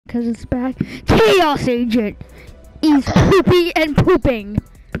because it's back. Chaos Agent. He's poopy and pooping.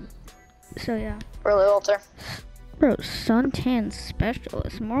 So yeah. Really, Walter? Bro, suntan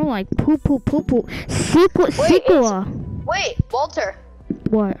specialist. More like poo poo poo poo. Sequel. Wait, Walter.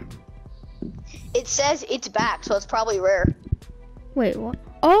 What? It says it's back, so it's probably rare. Wait, what?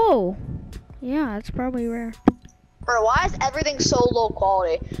 Oh! Yeah, it's probably rare. Bro, why is everything so low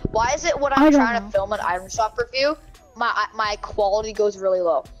quality? Why is it when I'm trying to film an item shop review, my quality goes really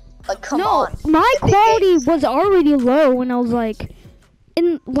low? Like, come on. No, my quality was already low when I was like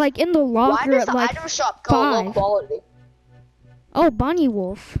in the locker. Why does the like item shop go 5. low quality? Oh, Bunny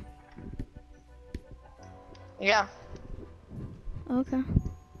Wolf. Yeah. Okay.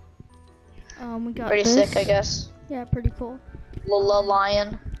 We got Pretty this. sick, I guess. Yeah, pretty cool.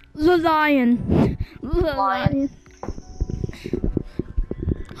 Lion. The lion. Lion.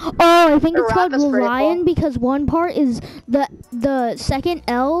 Oh, I think The it's rap called is pretty lion cool. because one part is the second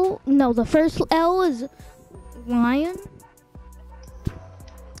L. No, the first L is lion.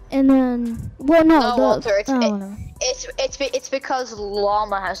 And then, well, no, No, Walter, it's it's because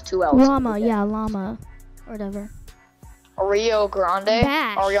llama has 2 L's. llama, yeah, llama, or whatever. Rio Grande.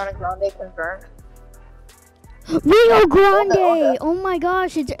 Bash. Ariana Grande confirmed. Rio Grande! Onda. Oh my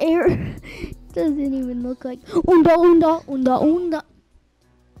gosh, it's air. Doesn't even look like Onda.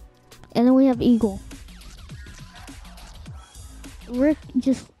 And then we have Eagle. Rick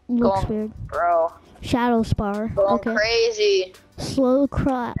just looks weird. Bro. Shadow Spar. Going Okay. crazy. Slow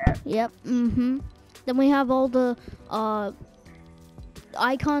crap. Yep. Then we have all the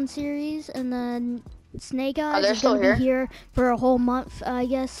Icon series, and then Snake Eyes they is still gonna be here for a whole month, I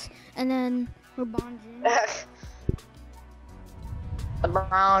guess. And then LeBron James.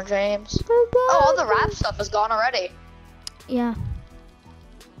 LeBron James. Oh, all the rap stuff is gone already. Yeah.